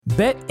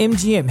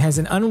BetMGM has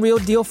an unreal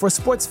deal for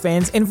sports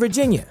fans in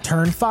Virginia.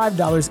 Turn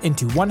 $5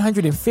 into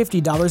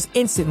 $150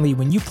 instantly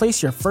when you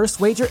place your first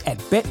wager at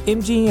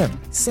BetMGM.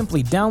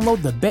 Simply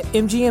download the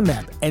BetMGM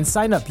app and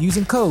sign up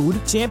using code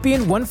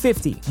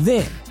Champion150.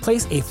 Then,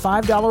 place a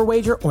 $5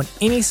 wager on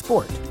any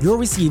sport. You'll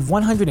receive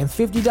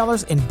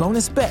 $150 in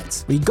bonus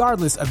bets,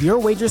 regardless of your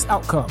wager's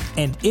outcome.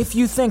 And if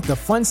you think the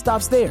fun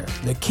stops there,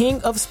 the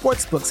King of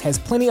Sportsbooks has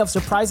plenty of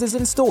surprises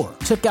in store.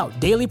 Check out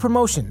daily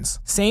promotions,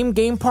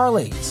 same-game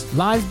parlays,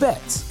 live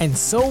bets, and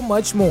so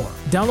much more.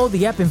 Download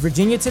the app in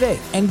Virginia today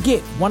and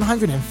get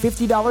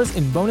 $150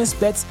 in bonus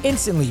bets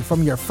instantly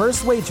from your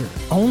first wager.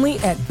 Only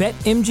at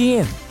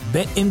BetMGM.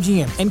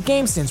 BetMGM and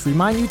GameSense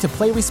remind you to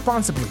play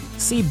responsibly.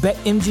 See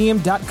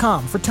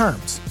BetMGM.com for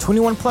terms.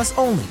 21 plus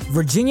only.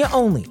 Virginia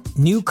only.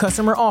 New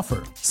customer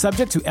offer.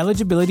 Subject to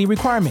eligibility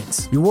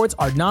requirements. Rewards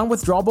are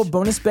non-withdrawable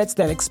bonus bets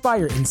that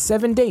expire in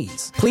 7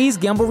 days. Please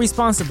gamble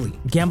responsibly.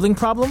 Gambling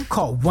problem?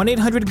 Call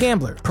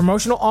 1-800-GAMBLER.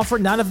 Promotional offer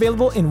not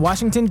available in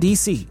Washington,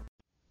 D.C.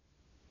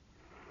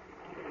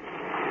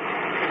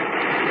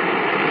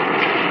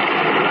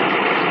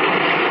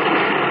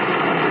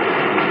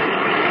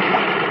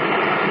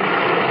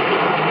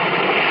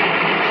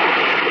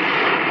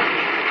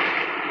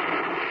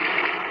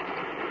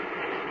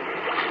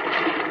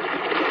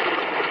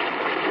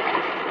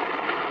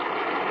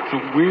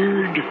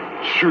 Weird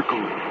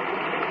circle.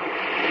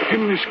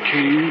 In this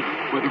cave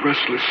by the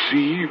restless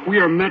sea, we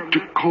are met to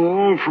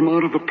call from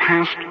out of the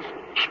past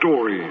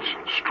stories,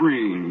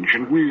 strange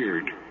and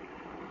weird.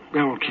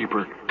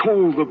 Bellkeeper,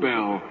 toll the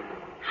bell,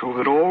 so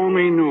that all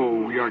may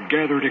know we are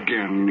gathered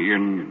again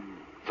in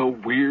the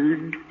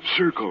weird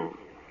circle.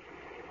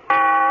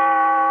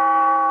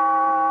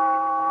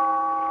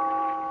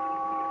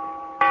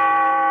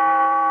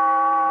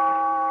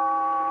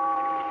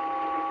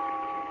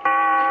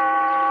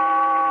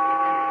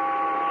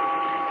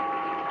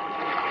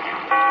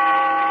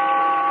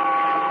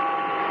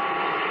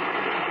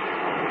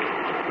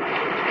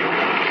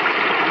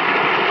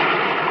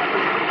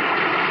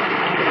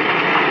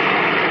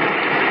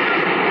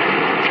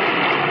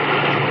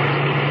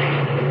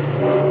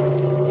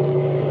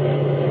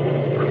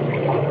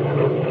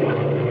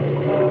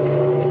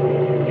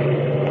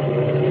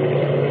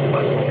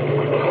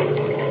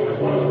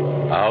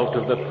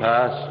 The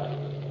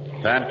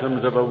past,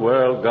 phantoms of a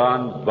world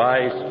gone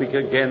by, speak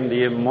again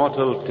the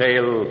immortal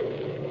tale,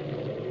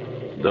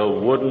 the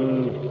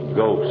wooden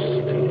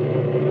ghost.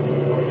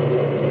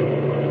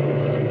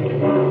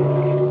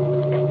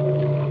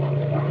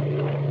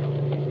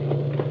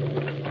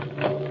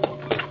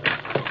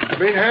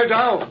 Mynheer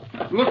Dow,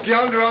 look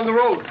yonder on the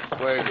road.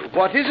 Well,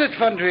 what is it,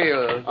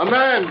 Fandriel? A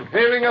man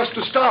hailing us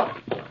to stop.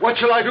 What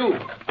shall I do?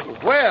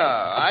 Where?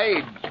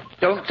 I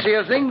don't see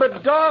a thing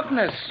but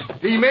darkness.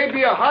 He may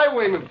be a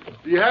highwayman.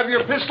 Do you have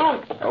your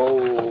pistol?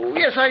 Oh,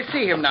 yes, I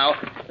see him now.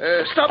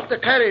 Stop the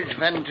carriage,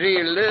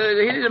 Fandriel.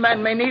 The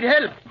man may need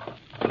help.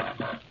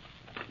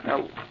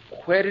 Now,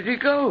 where did he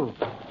go?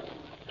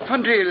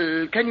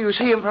 Fandriel, can you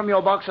see him from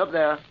your box up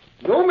there?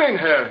 No,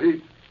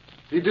 Mynheer.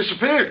 He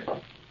disappeared.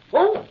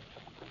 Oh,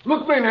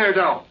 look, Mynheer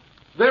Dow.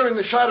 There in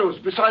the shadows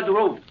beside the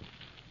road.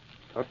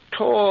 A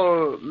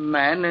tall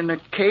man in a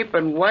cape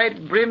and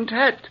wide-brimmed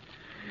hat.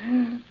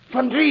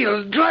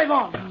 Fandriel, drive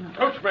on.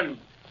 Coachman.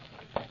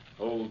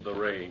 Hold the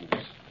reins.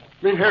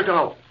 Mynheer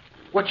Dow,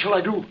 what shall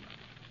I do?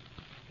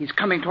 He's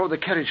coming toward the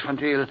carriage,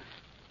 Fandriel.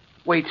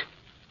 Wait.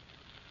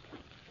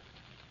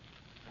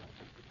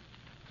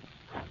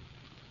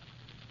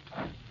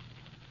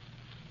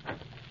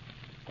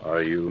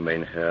 Are you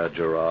Mynheer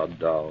Gerard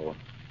Dow?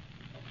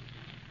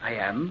 I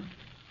am.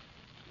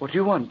 What do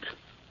you want?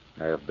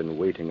 I have been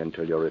waiting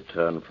until your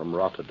return from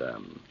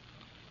Rotterdam.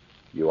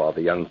 You are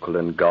the uncle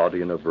and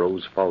guardian of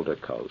Rose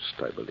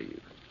Falderkoust, I believe.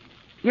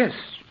 Yes,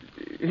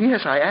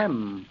 I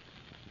am.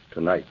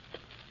 Tonight,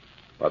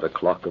 by the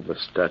clock of the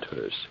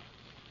Stadthuis,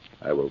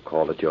 I will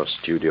call at your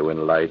studio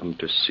in Leiden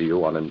to see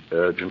you on an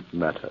urgent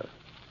matter.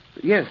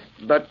 Yes,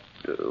 but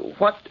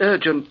what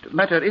urgent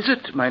matter is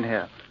it,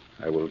 Mynheer?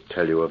 I will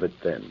tell you of it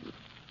then.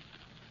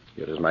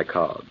 Here is my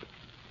card.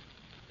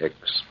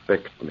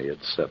 Expect me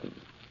at 7.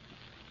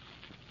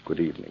 Good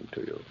evening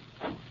to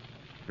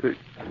you.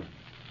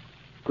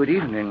 Good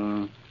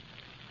evening.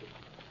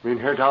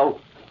 Mynheer Dow,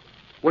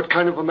 what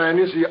kind of a man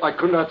is he? I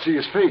could not see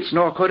his face.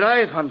 Nor could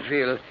I,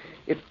 Fandriel.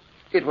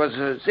 It was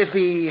as if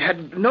he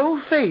had no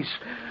face.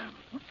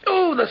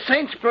 Oh, the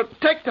saints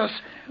protect us.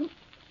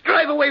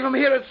 Drive away from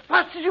here as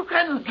fast as you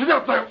can. Get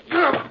up there.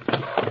 Get up.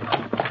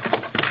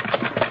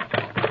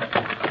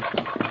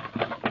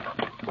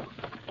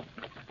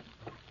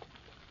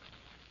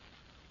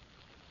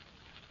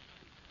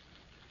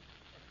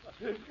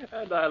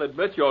 And I'll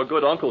admit your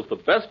good uncle's the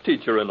best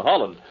teacher in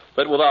Holland,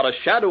 but without a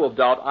shadow of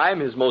doubt, I'm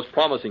his most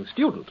promising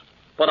student.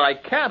 But I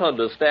can't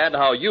understand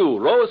how you,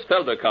 Rose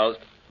Felderkoust,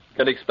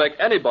 can expect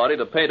anybody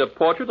to paint a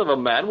portrait of a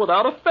man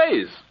without a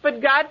face.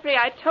 But, Godfrey,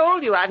 I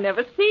told you I've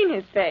never seen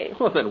his face.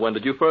 Well, then when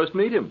did you first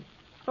meet him?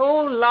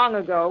 Oh, long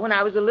ago, when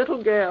I was a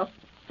little girl.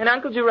 And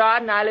Uncle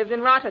Gerard and I lived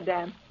in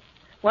Rotterdam.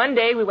 One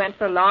day we went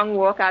for a long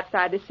walk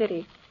outside the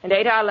city. and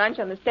ate our lunch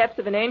on the steps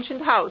of an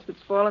ancient house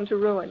that's fallen to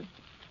ruin.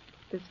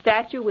 The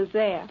statue was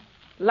there,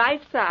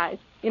 life-size,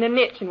 in a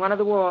niche in one of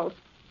the walls.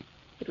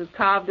 It was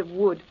carved of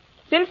wood.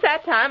 Since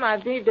that time,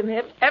 I've dreamed of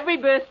him every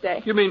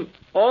birthday. You mean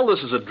all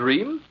this is a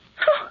dream?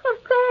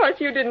 Of course,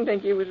 you didn't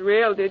think he was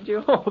real, did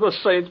you? Oh, the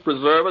saints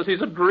preserve us.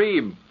 He's a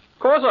dream. Of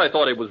course I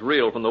thought he was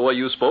real from the way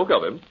you spoke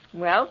of him.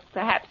 Well,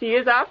 perhaps he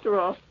is after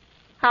all.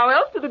 How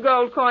else do the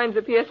gold coins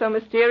appear so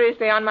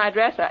mysteriously on my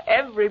dresser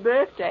every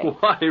birthday?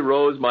 Why,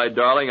 Rose, my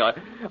darling,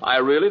 I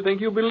really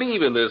think you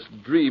believe in this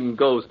dream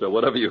ghost or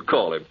whatever you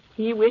call him.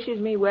 He wishes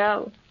me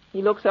well.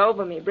 He looks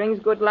over me, brings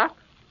good luck.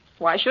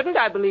 Why shouldn't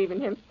I believe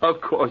in him?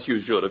 Of course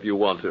you should if you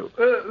want to.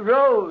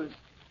 Rose,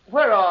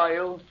 where are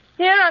you?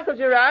 Here, Uncle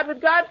Gerard,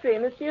 with Godfrey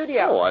in the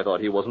studio. Oh, I thought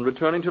he wasn't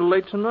returning till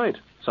late tonight.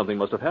 Something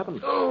must have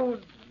happened. Oh,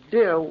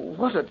 dear,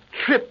 what a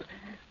trip.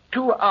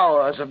 2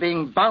 hours of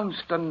being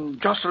bounced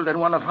and jostled in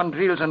one of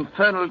Vandriel's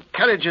infernal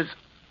carriages.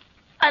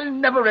 I'll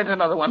never rent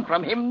another one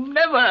from him,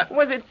 never.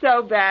 Was it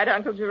so bad,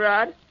 Uncle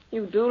Gerard?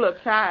 You do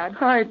look tired.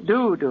 I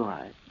do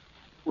I?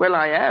 Well,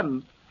 I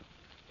am.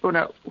 Oh,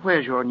 now,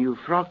 where's your new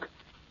frock?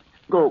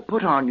 Go,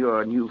 put on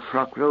your new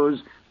frock,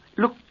 Rose.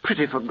 Look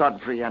pretty for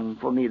Godfrey and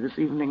for me this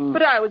evening.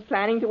 But I was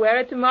planning to wear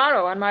it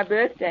tomorrow on my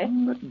birthday.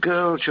 But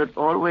girls should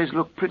always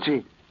look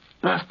pretty,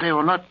 birthday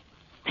or not.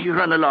 You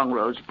run along,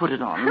 Rose. Put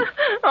it on.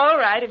 All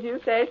right, if you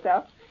say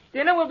so.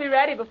 Dinner will be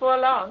ready before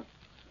long.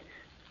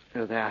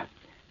 Oh, there.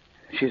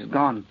 She's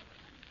gone.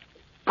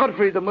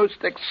 Godfrey, the most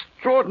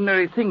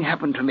extraordinary thing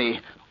happened to me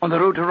on the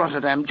road to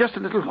Rotterdam just a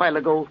little while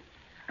ago.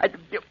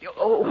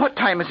 What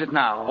time is it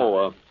now?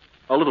 Oh,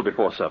 a little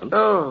before 7.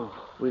 Oh,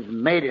 we've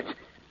made it.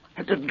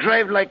 Had to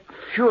drive like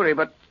fury,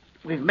 but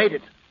we've made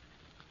it.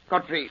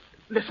 Godfrey,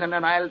 listen,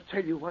 and I'll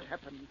tell you what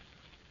happened.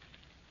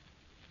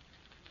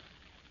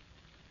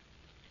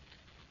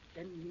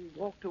 Then he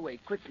walked away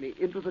quickly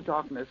into the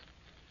darkness.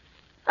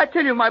 I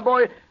tell you, my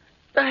boy,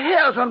 the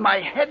hairs on my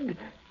head.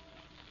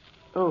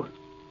 Oh,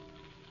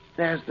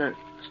 there's the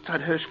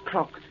Studhurst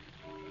clock.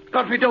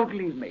 Godfrey, don't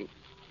leave me.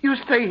 You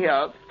stay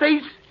here.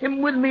 Face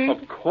him with me.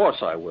 Of course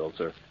I will,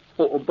 sir.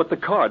 Oh, but the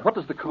card. What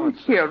does the card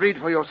say? Here, read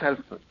for yourself.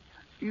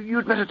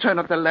 You'd better turn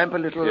up the lamp a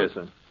little. Yes,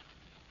 sir.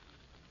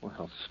 Well,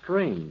 how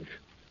strange.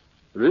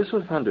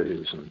 Reuzel van der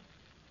Huysen,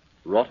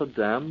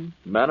 Rotterdam,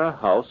 Manor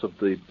House of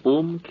the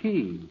Boom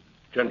Key.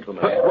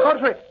 Gentlemen.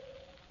 Godfrey!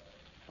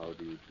 How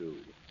do you do?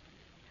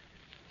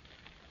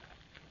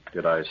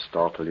 Did I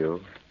startle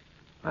you?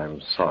 I'm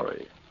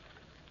sorry.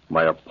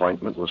 My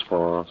appointment was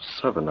for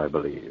 7, I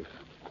believe.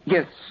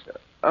 Yes,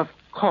 of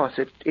course,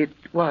 it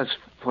was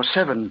for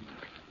 7.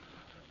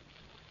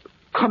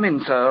 Come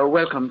in, sir.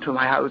 Welcome to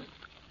my house.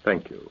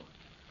 Thank you,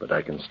 but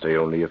I can stay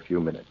only a few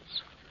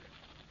minutes.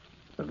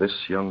 This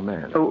young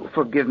man... Oh,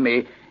 forgive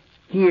me.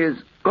 He is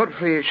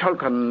Godfrey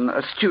Schalken,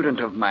 a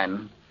student of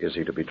mine. Is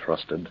he to be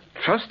trusted?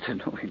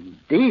 Trusted? Oh,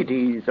 indeed.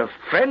 He's a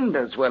friend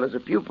as well as a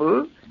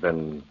pupil.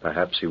 Then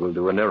perhaps he will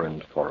do an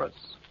errand for us.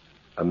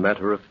 A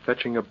matter of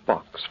fetching a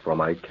box from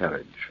my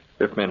carriage.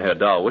 If Mynheer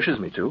Dow wishes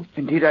me to.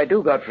 Indeed I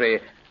do, Godfrey.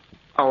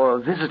 Our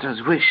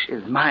visitor's wish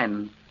is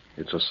mine.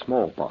 It's a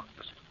small box,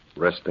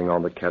 resting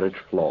on the carriage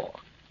floor.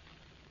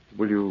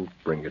 Will you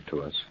bring it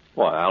to us?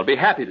 Why, I'll be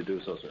happy to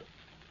do so, sir.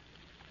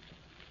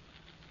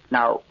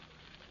 Now,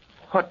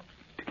 what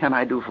can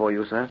I do for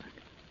you, sir?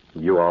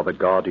 You are the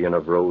guardian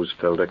of Rose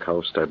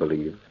Felderkaust, I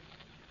believe.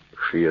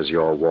 She is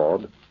your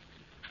ward.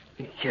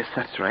 Yes,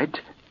 that's right.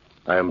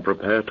 I am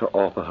prepared to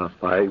offer her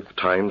 5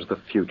 times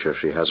the future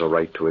she has a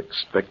right to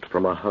expect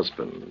from her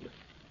husband.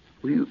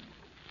 You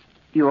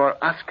are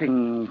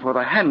asking for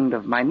the hand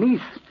of my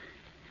niece.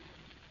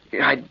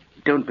 I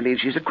don't believe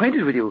she's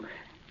acquainted with you.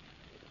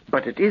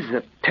 But it is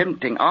a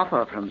tempting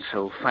offer from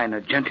so fine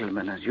a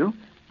gentleman as you.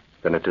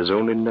 Then it is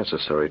only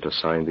necessary to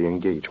sign the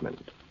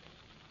engagement.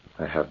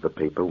 I have the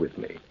paper with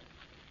me.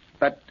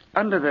 But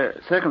under the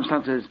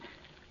circumstances,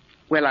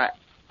 well,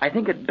 I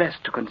think it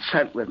best to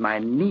consult with my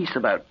niece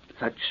about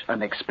such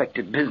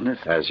unexpected business.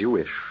 As you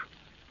wish,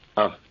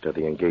 after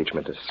the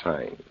engagement is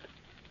signed.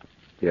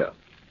 Here,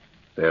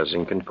 there's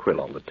ink and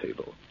quill on the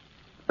table.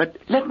 But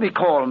let me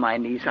call my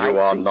niece. You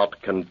are not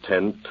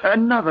content?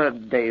 Another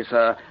day,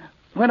 sir,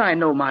 when I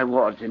know my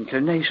ward's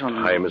inclination.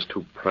 Time is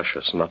too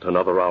precious, not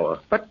another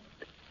hour. But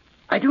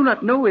I do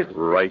not know if...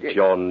 Write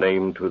your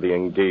name to the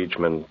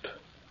engagement.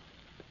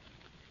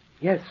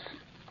 Yes,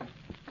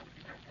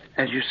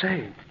 as you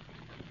say.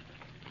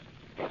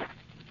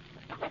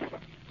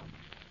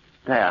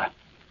 There.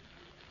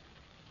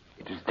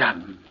 It is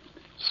done.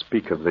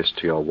 Speak of this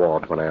to your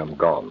ward when I am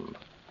gone.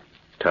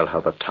 Tell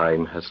her the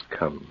time has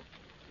come.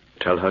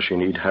 Tell her she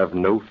need have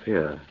no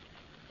fear,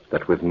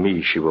 that with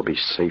me she will be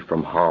safe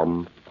from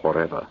harm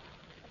forever.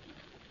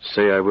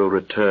 Say I will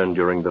return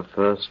during the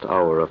first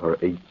hour of her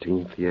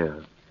 18th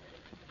year.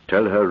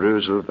 Tell her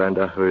Reuzel van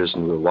der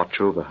Huysen will watch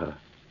over her,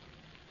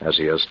 as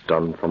he has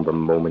done from the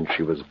moment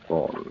she was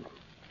born.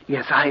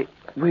 Yes, I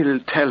will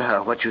tell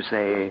her what you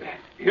say.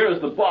 Here's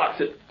the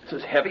box. It's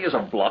as heavy as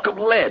a block of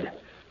lead.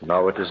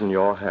 Now it is in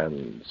your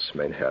hands,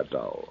 Mynheer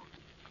Dow.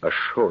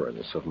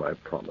 Assurance of my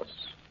promise.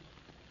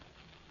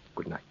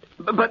 Good night.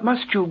 But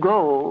must you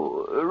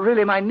go?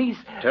 Really, my niece...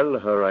 Tell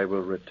her I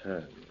will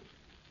return.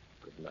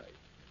 Good night.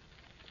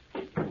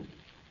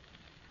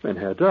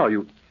 Herr Dow,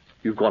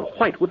 you've gone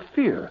white with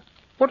fear.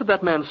 What did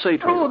that man say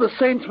to you? Oh, the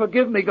saints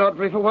forgive me,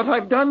 Godfrey, for what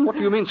I've done. What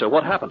do you mean, sir?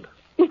 What happened?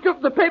 He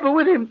took the paper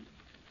with him.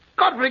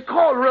 Godfrey,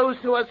 call Rose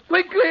to us,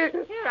 quickly.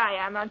 Here I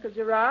am, Uncle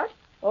Gerard.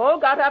 All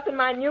got up in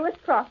my newest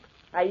frock.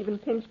 I even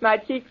pinched my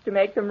cheeks to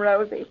make them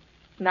rosy.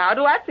 Now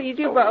do I please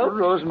you both?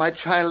 Rose, my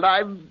child,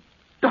 I've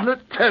done a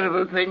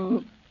terrible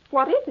thing.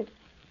 What is it?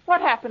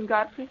 What happened,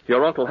 Godfrey?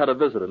 Your uncle had a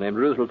visitor named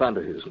Roosevelt van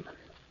der Heusen.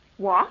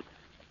 What?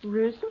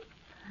 Roosevelt?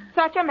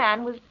 Such a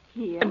man was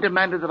here. And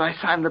demanded that I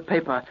sign the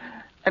paper.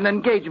 An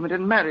engagement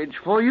in marriage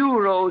for you,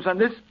 Rose, and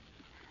this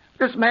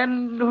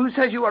man who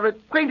says you are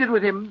acquainted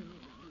with him,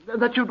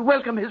 that you'd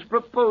welcome his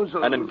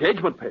proposal. An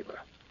engagement paper?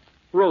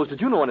 Rose, did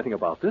you know anything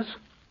about this?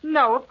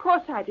 No, of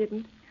course I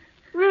didn't.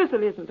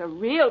 Roosevelt isn't a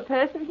real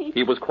person.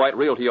 He was quite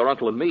real to your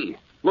uncle and me.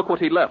 Look what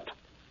he left.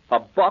 A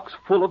box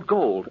full of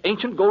gold,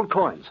 ancient gold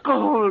coins.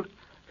 Gold?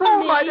 For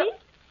me?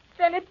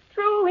 Then it's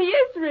true, he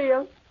is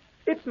real.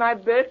 It's my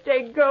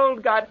birthday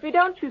gold, Godfrey,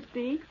 don't you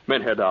see?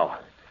 Herr Dow,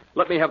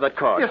 let me have that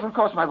card. Yes, of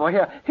course, my boy.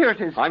 Here it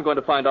is. I'm going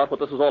to find out what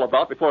this is all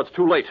about before it's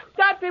too late.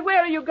 Godfrey, where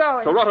are you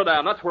going? To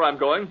Rotterdam, that's where I'm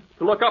going.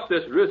 To look up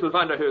this Roosevelt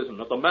van der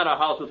Heusen at the manor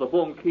house of the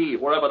Boom Key,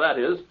 wherever that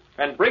is,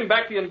 and bring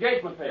back the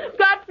engagement paper.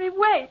 Godfrey,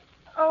 wait.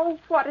 Oh,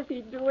 what is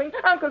he doing?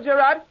 Uncle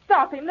Gerard,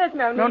 stop him. There's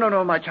no need.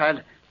 No, my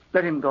child.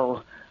 Let him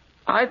go.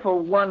 I, for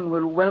one,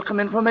 will welcome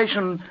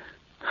information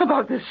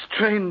about this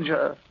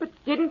stranger. But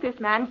didn't this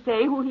man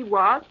say who he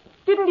was?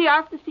 Didn't he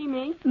ask to see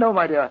me? No,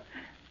 my dear.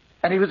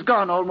 And he was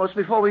gone almost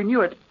before we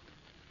knew it.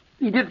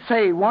 He did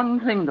say one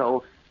thing,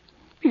 though.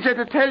 He said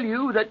to tell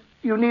you that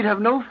you need have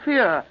no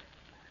fear,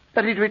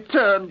 that he'd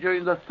return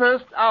during the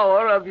first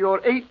hour of your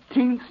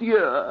 18th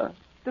year.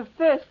 The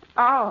first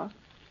hour?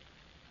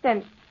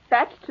 Then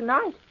that's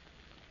tonight.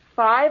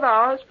 5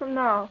 hours from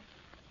now.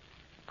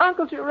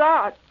 Uncle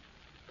Gerard,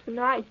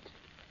 tonight.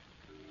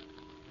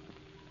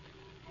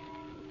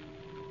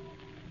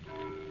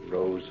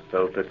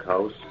 Roosevelt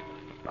House?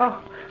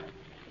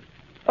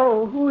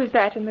 Oh, who is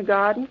that in the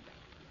garden?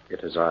 It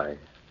is I.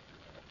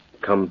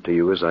 Come to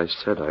you as I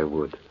said I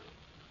would.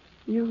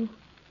 You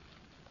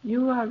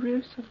are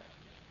Roosevelt.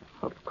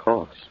 Of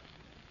course.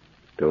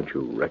 Don't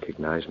you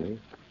recognize me?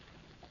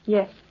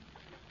 Yes.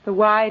 The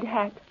wide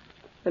hat,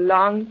 the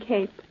long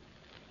cape.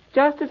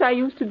 Just as I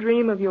used to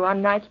dream of you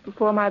on nights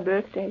before my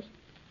birthdays.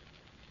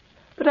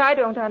 But I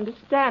don't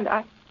understand.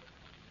 I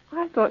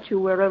thought you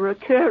were a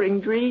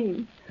recurring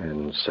dream.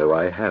 And so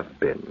I have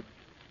been.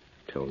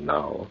 Till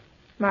now.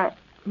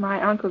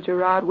 My Uncle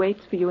Gerard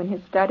waits for you in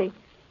his study.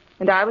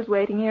 And I was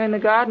waiting here in the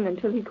garden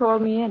until he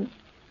called me in.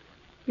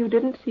 You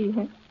didn't see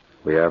him.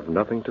 We have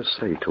nothing to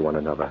say to one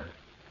another.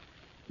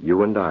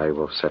 You and I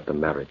will set the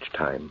marriage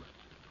time.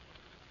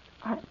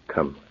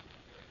 Come.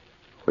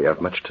 We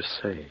have much to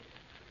say.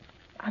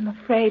 I'm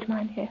afraid,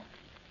 Mynheer.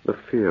 The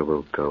fear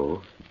will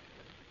go.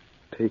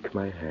 Take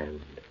my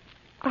hand.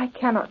 I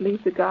cannot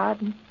leave the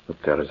garden. But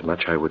there is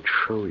much I would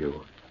show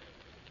you.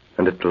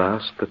 And at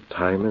last the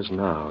time is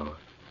now.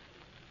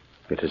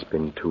 It has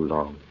been too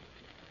long.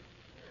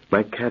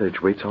 My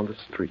carriage waits on the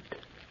street.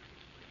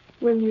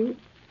 Will you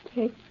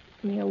take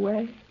me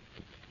away?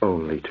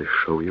 Only to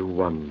show you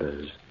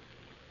wonders.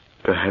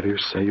 To have you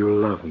say you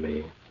love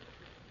me.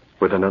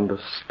 With an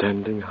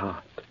understanding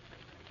heart.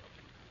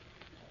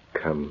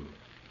 Come.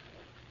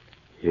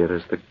 Here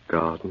is the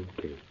garden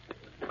gate.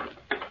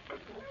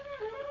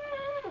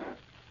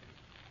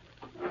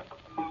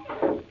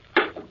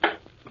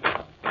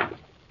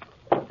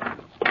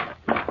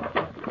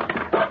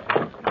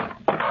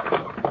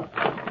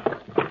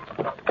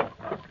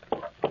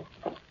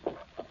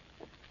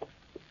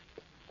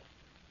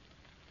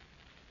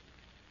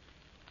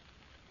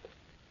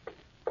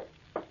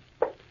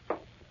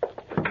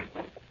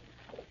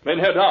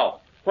 Herr Dow,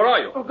 where are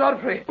you? Oh,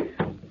 Godfrey.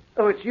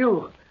 Oh, it's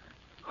you.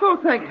 Oh,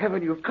 thank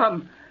heaven you've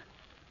come.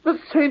 The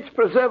saints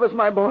preserve us,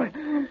 my boy.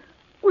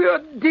 We are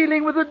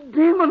dealing with a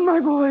demon, my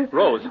boy.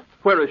 Rose,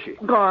 where is she?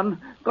 Gone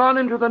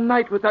into the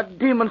night with that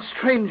demon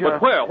stranger.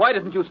 But where? Why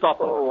didn't you stop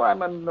them? Oh,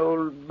 I'm an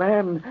old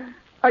man.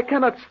 I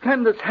cannot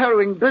stand this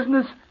harrowing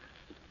business.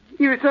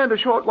 He returned a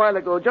short while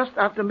ago, just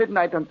after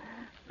midnight, and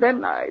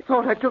then I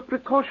thought I took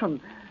precaution.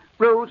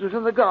 Rose was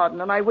in the garden,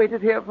 and I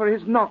waited here for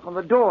his knock on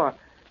the door.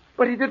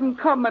 But he didn't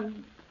come,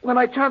 and when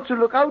I chanced to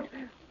look out,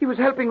 he was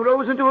helping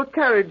Rose into a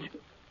carriage.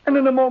 And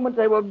in a moment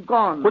they were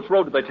gone. Which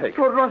road did they take?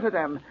 Toward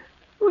Rotterdam.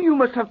 Oh, you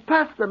must have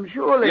passed them,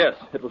 surely. Yes,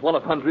 it was one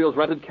of Van Driel's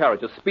rented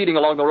carriages speeding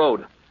along the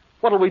road.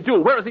 What'll we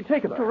do? Where has he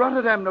taken her? To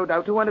Rotterdam, no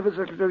doubt, to one of his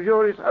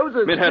luxurious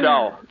houses. Herr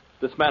Dow,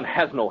 this man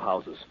has no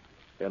houses.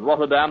 In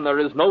Rotterdam, there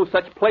is no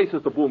such place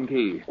as the Boom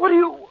Key. What do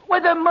you... Why,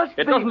 there must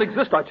be... It doesn't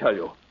exist, I tell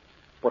you.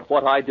 But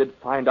what I did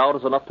find out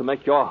is enough to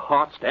make your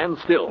heart stand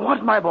still.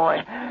 What, my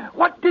boy?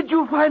 What did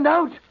you find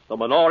out? The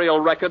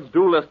manorial records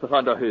do list the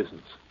Van der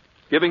Heusens,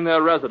 giving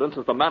their residence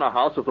as the manor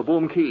house of the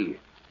Boom Key.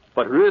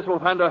 But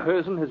Roosevelt van der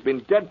Heusen has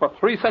been dead for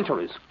 3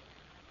 centuries,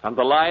 and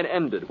the line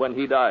ended when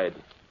he died.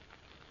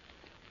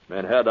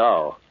 Mein Herr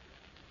Dow,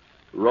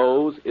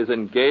 Rose is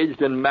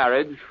engaged in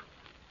marriage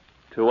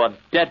to a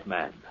dead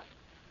man.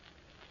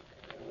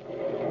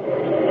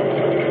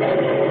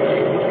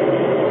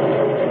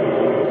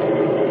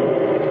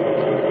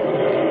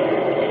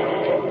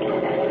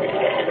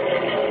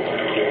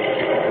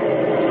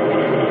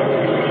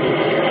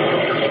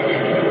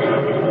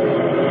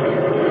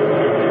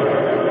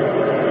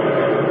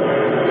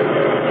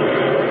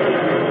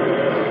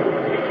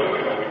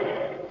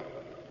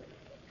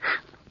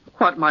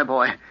 What, my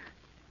boy?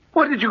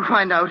 What did you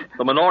find out?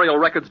 The manorial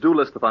records do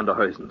list the Van der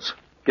Heusens,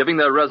 giving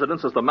their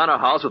residence as the manor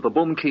house of the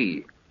Boom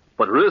Key.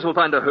 But Rösel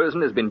van der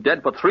Heusen has been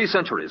dead for 3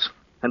 centuries,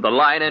 and the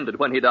line ended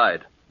when he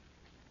died.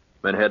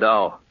 Mein Herr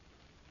Dow,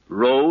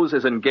 Rose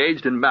is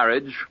engaged in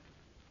marriage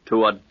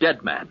to a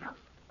dead man.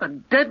 A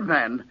dead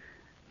man?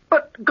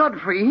 But,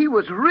 Godfrey, he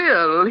was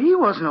real. He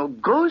was no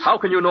ghost. How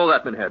can you know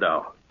that, Mein Herr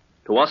Dow?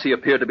 To us, he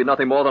appeared to be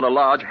nothing more than a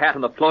large hat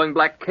and a flowing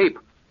black cape.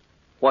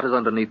 What is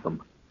underneath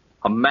them?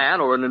 A man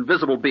or an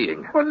invisible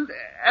being? Well,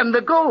 and the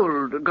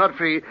gold,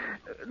 Godfrey.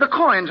 The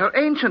coins are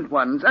ancient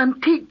ones,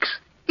 antiques.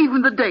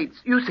 Even the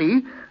dates, you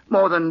see,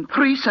 more than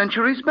 3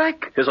 centuries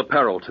back. His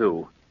apparel,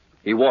 too.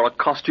 He wore a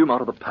costume out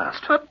of the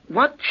past. But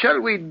what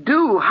shall we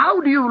do?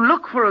 How do you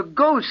look for a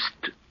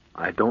ghost?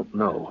 I don't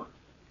know.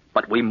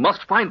 But we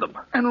must find them.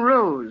 And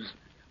Rose,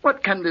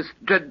 what can this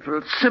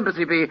dreadful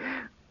sympathy be?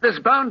 There's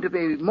bound to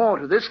be more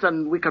to this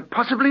than we could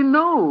possibly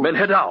know. Mein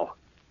Herr Dow,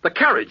 the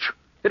carriage.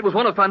 It was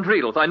one of Van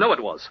Driedel's. I know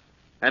it was.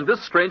 And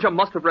this stranger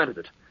must have rented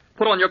it.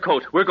 Put on your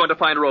coat. We're going to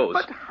find Rose.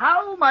 But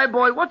how, my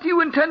boy? What do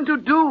you intend to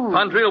do?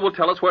 Van Driel will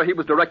tell us where he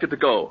was directed to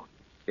go.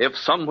 If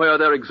somewhere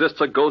there exists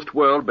a ghost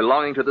world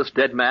belonging to this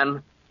dead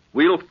man,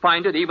 we'll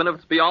find it even if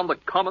it's beyond the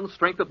common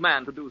strength of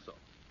man to do so.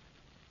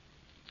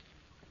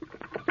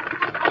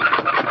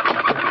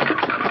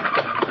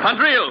 Van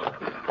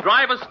Driel,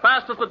 drive as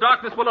fast as the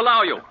darkness will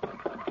allow you.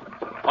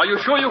 Are you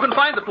sure you can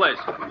find the place?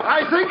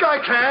 I think I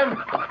can.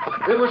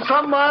 It was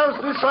some miles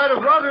this side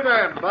of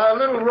Rotterdam, by a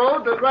little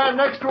road that ran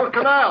next to a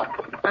canal.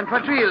 And,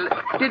 Patril,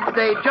 did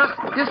they just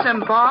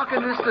disembark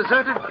in this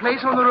deserted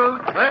place on the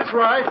road? That's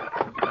right.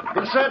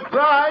 He said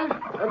drive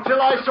until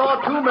I saw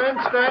 2 men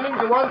standing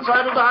to one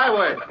side of the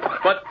highway.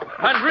 But,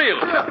 Van Driel,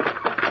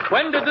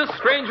 when did this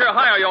stranger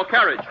hire your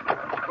carriage?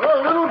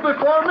 Well, a little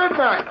before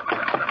midnight.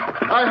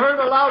 I heard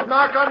a loud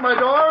knock on my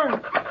door,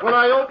 and when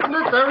I opened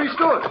it, there he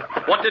stood.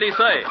 What did he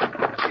say?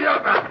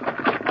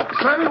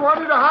 Said he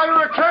wanted to hire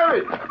a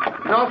carriage.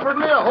 He offered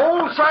me a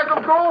whole sack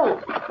of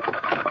gold.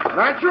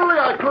 Naturally,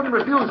 I couldn't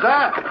refuse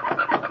that,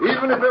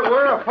 even if it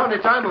were a funny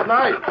time of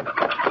night.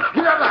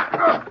 He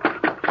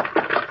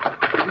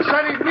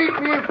said he'd meet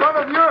me in front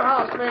of your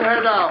house, Mein Herr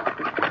Dow.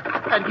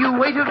 And you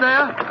waited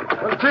there?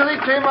 Until he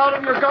came out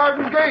of your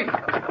garden gate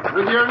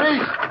with your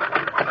niece.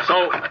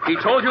 So he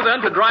told you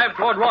then to drive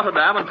toward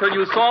Rotterdam until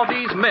you saw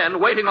these men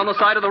waiting on the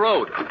side of the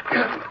road.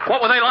 What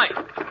were they like?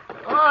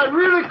 I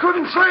really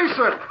couldn't say,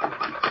 sir.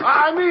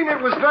 I mean, it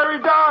was very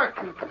dark.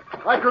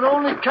 I could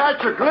only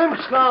catch a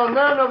glimpse now and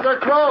then of their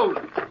clothes.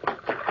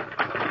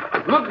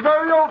 Looked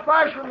very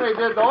old-fashioned, they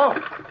did, though.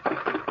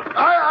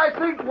 I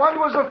think one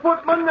was a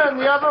footman and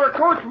the other a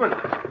coachman.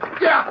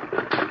 Yeah.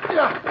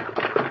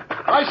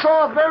 I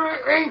saw a very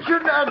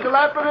ancient and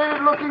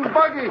dilapidated-looking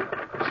buggy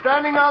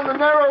standing on the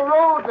narrow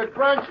road that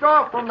branched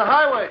off from the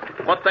highway.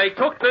 But they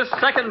took this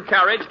second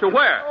carriage to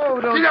where? Oh,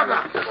 don't you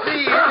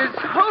see? It is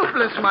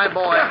hopeless, my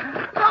boy.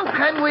 How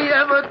can we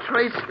ever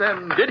trace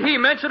them? Did he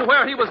mention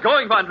where he was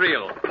going, Van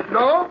Driel?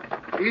 No,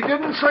 he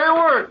didn't say a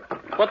word.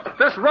 But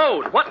this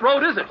road, what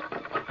road is it?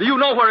 Do you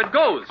know where it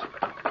goes?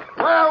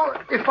 Well,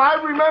 if I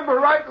remember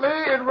rightly,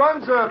 it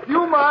runs a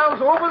few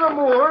miles over the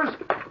moors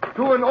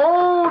to an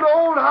old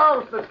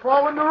house that's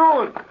fallen to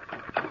ruin.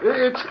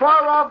 It's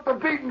far off the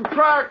beaten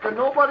track, and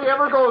nobody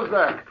ever goes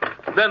there.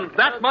 Then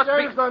that must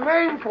There's the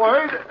name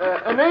for it.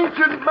 An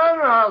ancient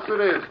manor house it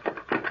is.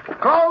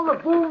 Called the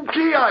Boom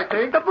Key, I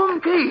think. The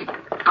Boom Key.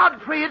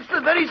 Godfrey, it's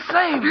the very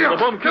same. The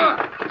Boom Key.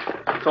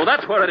 So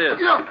that's where it is.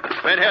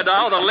 Mein Herr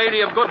Dow, the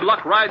Lady of Good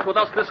Luck rides with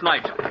us this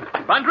night.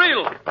 Van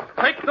Driel,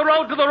 take the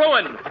road to the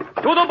ruin.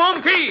 To the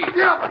Boom Key.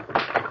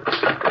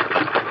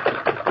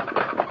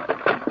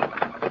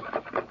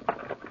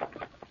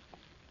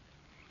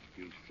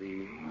 You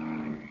see,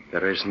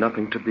 there is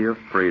nothing to be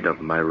afraid of,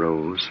 my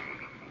Rose.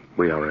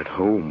 We are at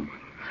home.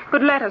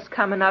 But let us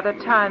come another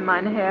time,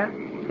 mein Herr.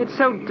 It's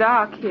so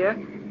dark here,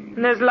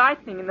 and there's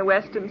lightning in the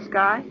western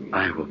sky.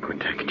 I will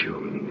protect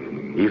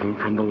you, even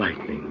from the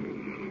lightning.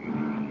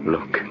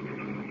 Look,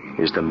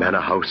 is the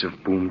manor house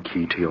of Boom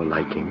Key to your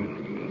liking?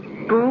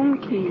 Boom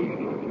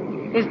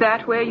Key. Is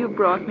that where you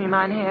brought me,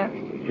 mein Herr?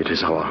 It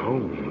is our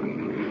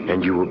home,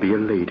 and you will be a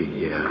lady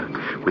here,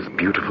 with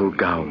beautiful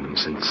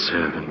gowns and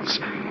servants,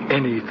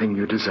 anything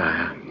you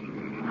desire.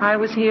 I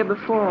was here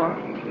before,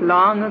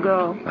 long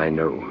ago. I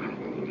know.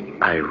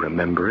 I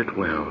remember it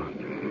well.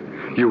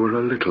 You were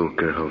a little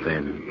girl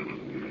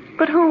then.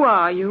 But who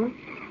are you?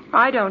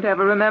 I don't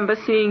ever remember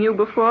seeing you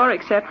before,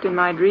 except in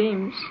my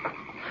dreams.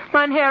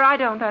 Mein Herr, I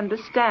don't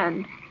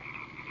understand.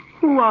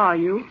 Who are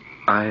you?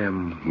 I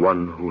am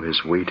one who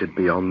has waited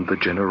beyond the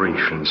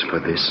generations for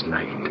this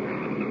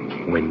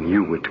night, when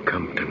you would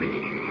come to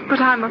me. But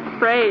I'm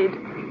afraid.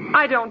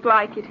 I don't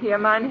like it here,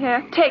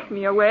 Mynheer. Take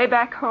me away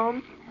back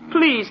home.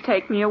 Please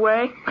take me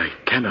away. I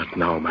cannot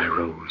now, my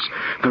Rose.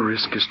 The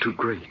risk is too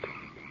great.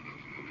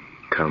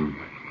 Come.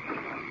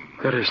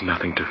 There is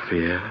nothing to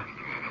fear.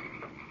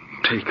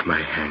 Take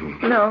my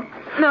hand. No.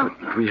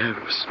 But we have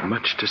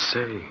much to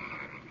say.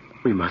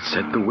 We must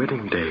set the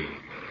wedding day,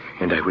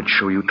 and I would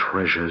show you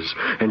treasures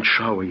and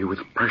shower you with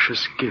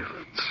precious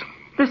gifts.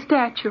 The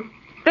statue.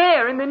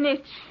 There in the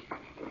niche.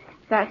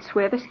 That's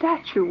where the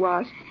statue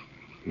was.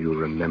 You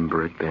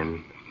remember it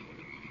then?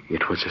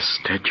 It was a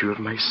statue of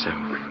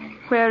myself.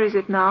 Where is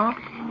it now?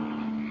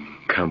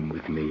 Come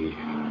with me.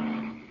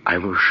 I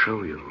will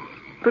show you.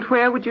 But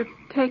where would you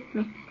take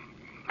me?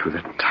 To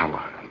the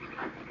tower.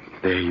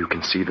 There you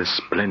can see the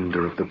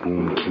splendor of the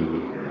Boom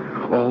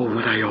Key. All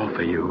that I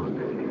offer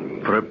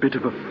you. For a bit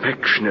of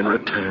affection in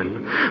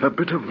return. A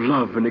bit of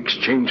love in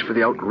exchange for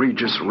the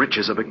outrageous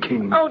riches of a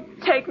king. Oh,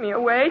 take me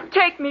away.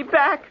 Take me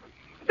back.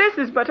 This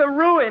is but a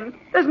ruin.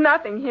 There's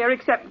nothing here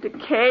except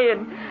decay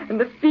and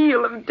the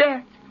feel of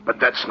death. But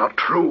that's not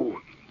true.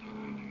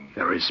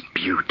 There is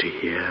beauty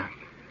here.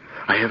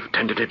 I have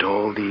tended it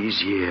all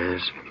these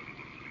years,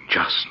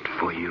 just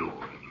for you.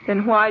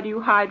 Then why do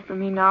you hide from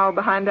me now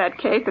behind that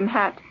cape and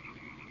hat?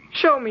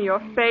 Show me your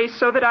face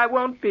so that I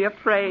won't be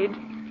afraid.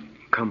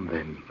 Come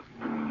then,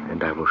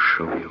 and I will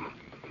show you.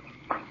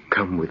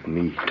 Come with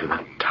me to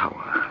the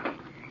tower.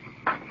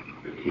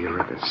 Here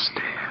are the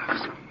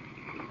stairs.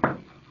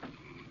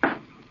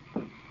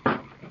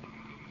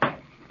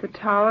 The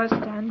tower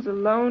stands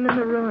alone in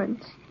the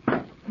ruins,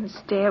 and the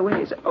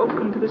stairway is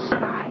open to the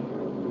sky.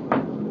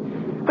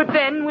 But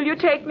then, will you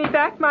take me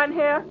back,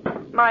 Mynheer?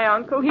 My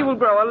uncle, he will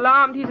grow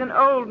alarmed. He's an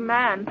old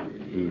man.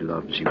 He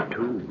loves you,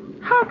 too.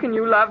 How can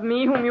you love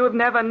me, whom you have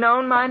never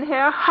known,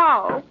 Mynheer?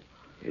 How?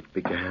 It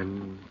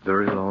began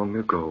very long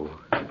ago.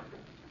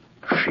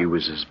 She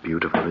was as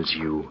beautiful as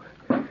you.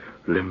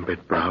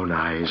 Limpid brown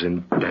eyes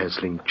and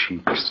dazzling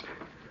cheeks.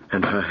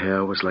 And her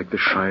hair was like the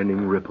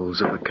shining ripples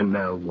of the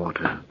canal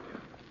water.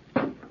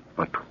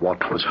 But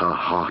what was her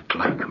heart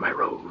like, my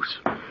Rose?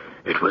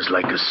 It was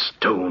like a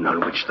stone on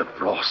which the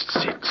frost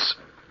sits.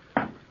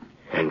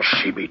 And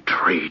she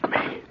betrayed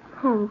me.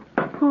 Who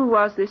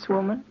was this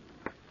woman?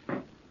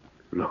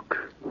 Look,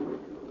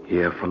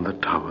 here from the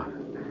tower.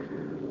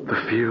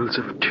 The fields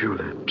of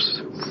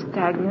tulips.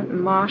 Stagnant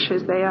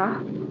marshes they are.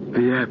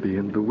 The abbey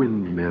and the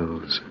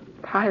windmills.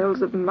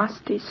 Piles of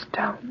musty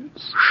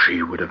stones.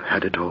 She would have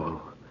had it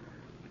all.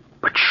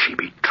 But she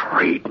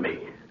betrayed me.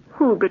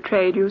 Who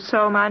betrayed you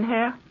so,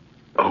 Mynheer?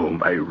 Oh,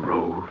 my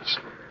Rose,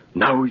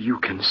 now you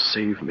can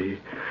save me.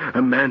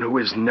 A man who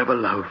has never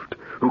loved,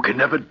 who can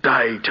never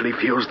die till he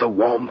feels the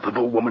warmth of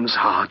a woman's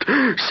heart.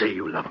 Say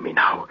you love me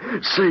now.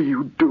 Say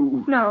you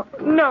do. No,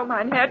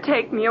 Mynheer,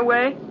 take me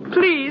away.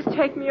 Please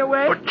take me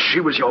away. But she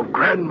was your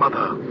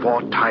grandmother,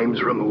 4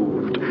 times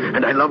removed,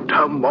 and I loved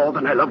her more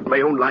than I loved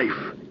my own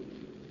life.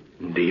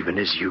 And even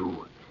as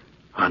you,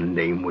 her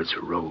name was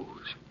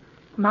Rose.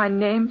 My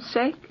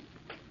namesake?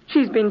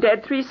 She's been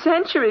dead 3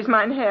 centuries,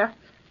 Mynheer.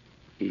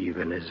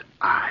 Even as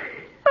I.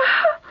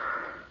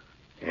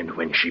 And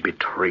when she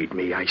betrayed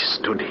me, I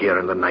stood here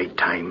in the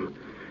nighttime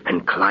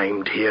and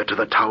climbed here to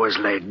the tower's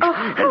ledge,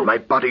 and my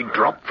body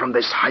dropped from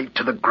this height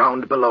to the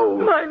ground below.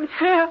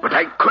 Mynheer. But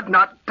I could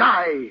not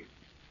die.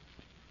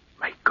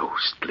 My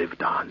ghost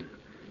lived on,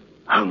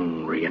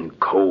 hungry and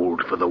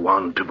cold for the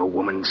want of a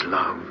woman's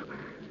love,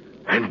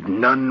 and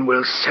none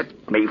will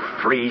set me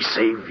free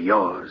save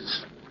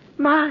yours.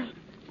 My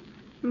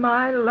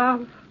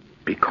love.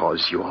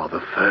 Because you are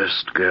the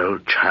first girl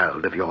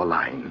child of your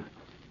line,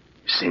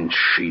 since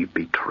she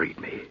betrayed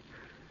me.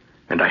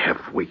 And I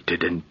have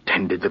waited and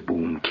tended the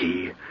Boom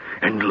Key,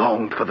 and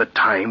longed for the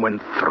time when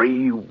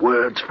 3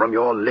 words from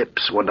your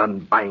lips would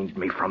unbind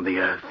me from the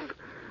earth.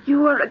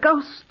 You are a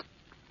ghost.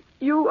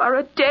 You are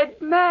a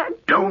dead man.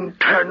 Don't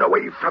turn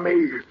away from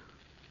me.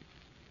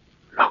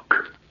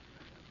 Look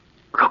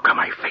at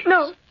my face.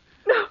 No.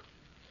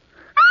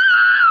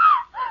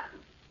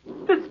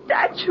 The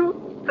statue.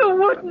 The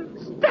wooden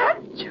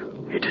statue.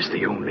 It is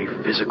the only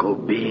physical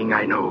being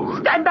I know.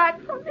 Stand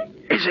back from me.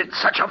 Is it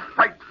such a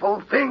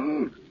frightful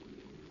thing?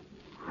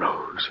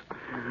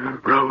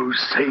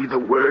 Rose, say the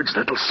words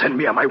that'll send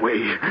me on my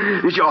way.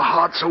 Is your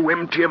heart so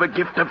empty of a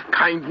gift of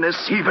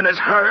kindness, even as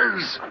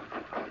hers?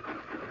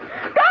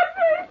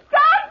 Godfrey!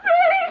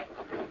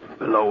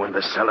 Below in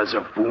the cellars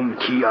of Boom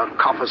Key are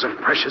coffers of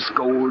precious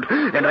gold,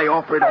 and I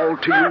offer it all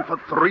to you for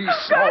 3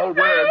 small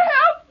words.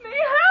 Help me!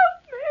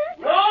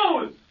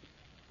 Rose!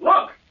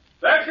 Look!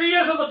 There she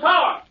is in the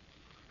tower!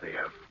 They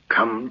have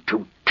come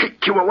to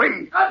take you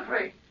away.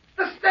 Godfrey,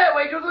 the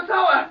stairway to the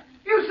tower.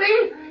 You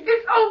see?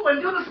 It's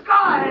open to the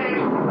sky.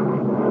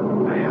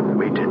 I have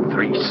waited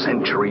 3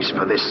 centuries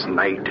for this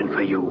night and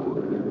for you.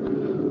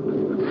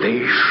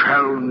 They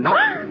shall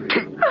not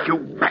take you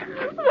back.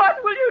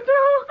 What will you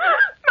do?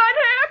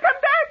 Mynheer, come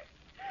back!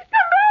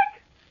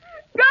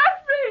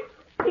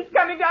 Godfrey! He's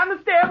coming down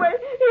the stairway.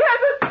 He has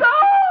a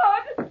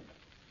sword!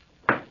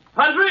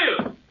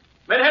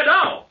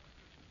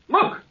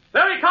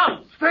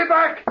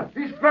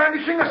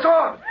 brandishing a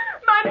sword.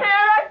 Mein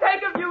Herr, I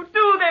beg of you,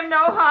 do them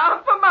no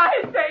harm for my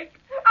sake.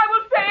 I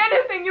will say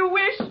anything you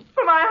wish,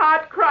 for my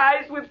heart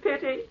cries with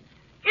pity.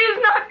 Is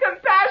not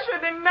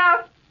compassion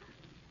enough?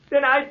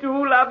 Then I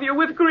do love you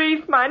with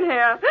grief, mein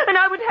Herr, and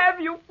I would have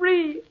you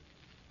free.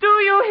 Do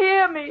you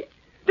hear me?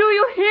 Do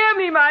you hear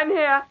me, mein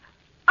Herr?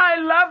 I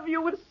love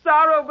you with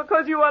sorrow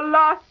because you are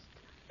lost,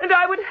 and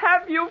I would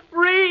have you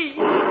free.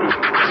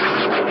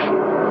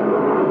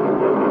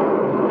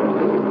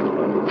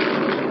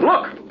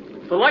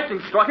 Look! The lightning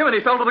struck him and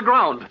he fell to the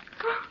ground.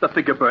 The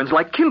figure burns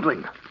like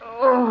kindling.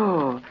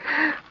 Oh,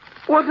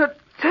 what a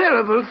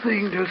terrible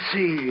thing to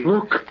see.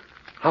 Look,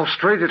 how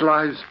straight it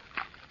lies.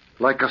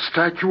 Like a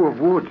statue of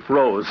wood.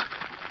 Rose,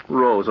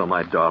 oh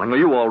my darling, are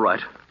you all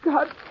right?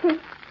 Godfrey,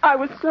 I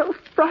was so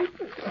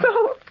frightened,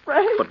 so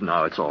afraid. But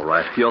now it's all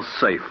right. You're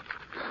safe.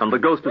 And the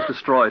ghost is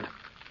destroyed.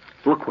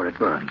 Look where it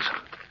burns.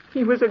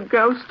 He was a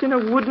ghost in a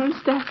wooden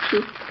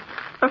statue.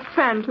 A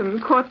phantom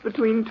caught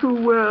between two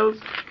worlds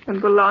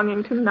and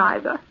belonging to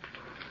neither.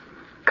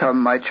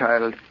 Come, my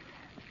child.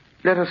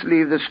 Let us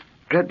leave this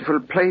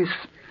dreadful place.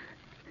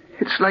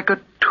 It's like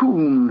a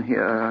tomb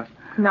here.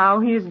 Now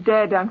he is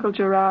dead, Uncle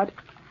Gerard.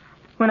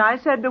 When I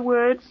said the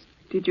words,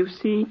 did you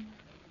see?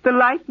 The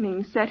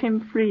lightning set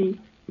him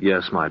free.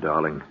 Yes, my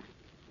darling.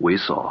 We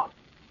saw.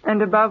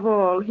 And above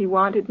all, he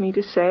wanted me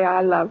to say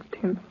I loved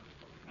him.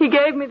 He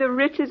gave me the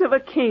riches of a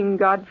king,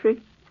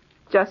 Godfrey,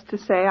 just to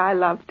say I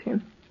loved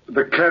him.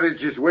 The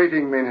carriage is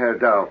waiting, Mynheer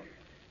Douw.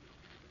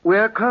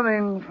 We're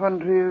coming,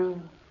 Fandriel.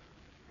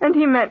 And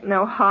he meant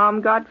no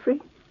harm,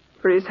 Godfrey,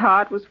 for his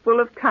heart was full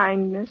of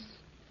kindness.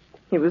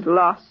 He was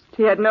lost.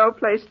 He had no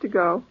place to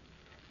go.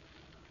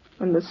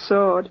 And the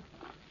sword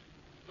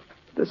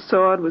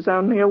was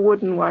only a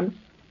wooden one,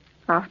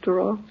 after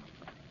all.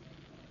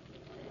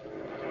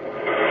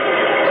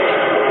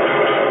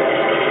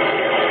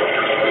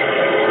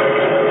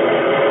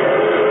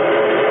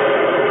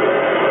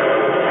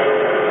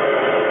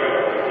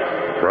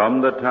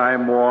 From the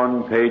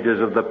time-worn pages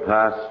of the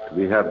past,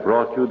 we have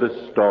brought you the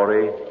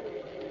story,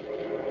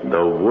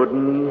 The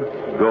Wooden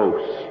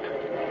Ghost.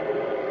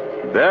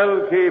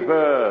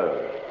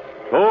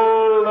 Bellkeeper,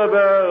 toll the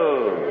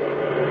bell.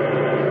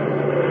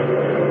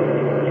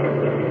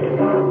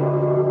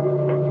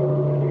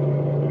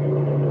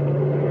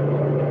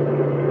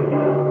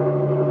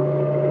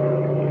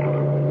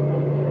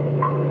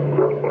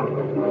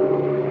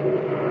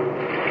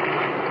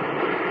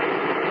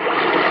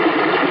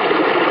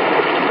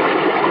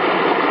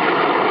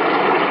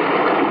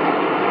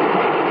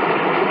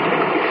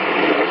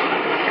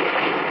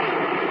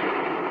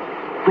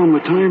 From the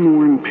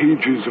time-worn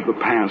pages of the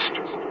past,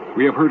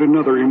 we have heard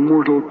another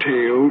immortal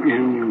tale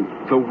in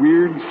The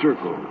Weird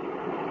Circle.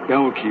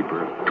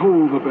 Bellkeeper,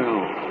 toll the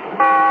bell.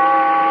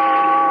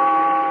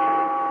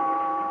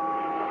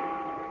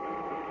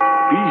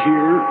 Be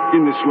here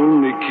in this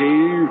lonely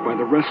cave by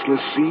the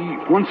restless sea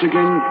once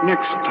again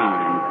next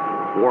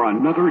time for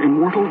another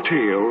immortal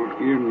tale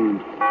in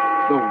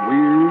The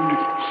Weird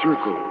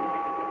Circle.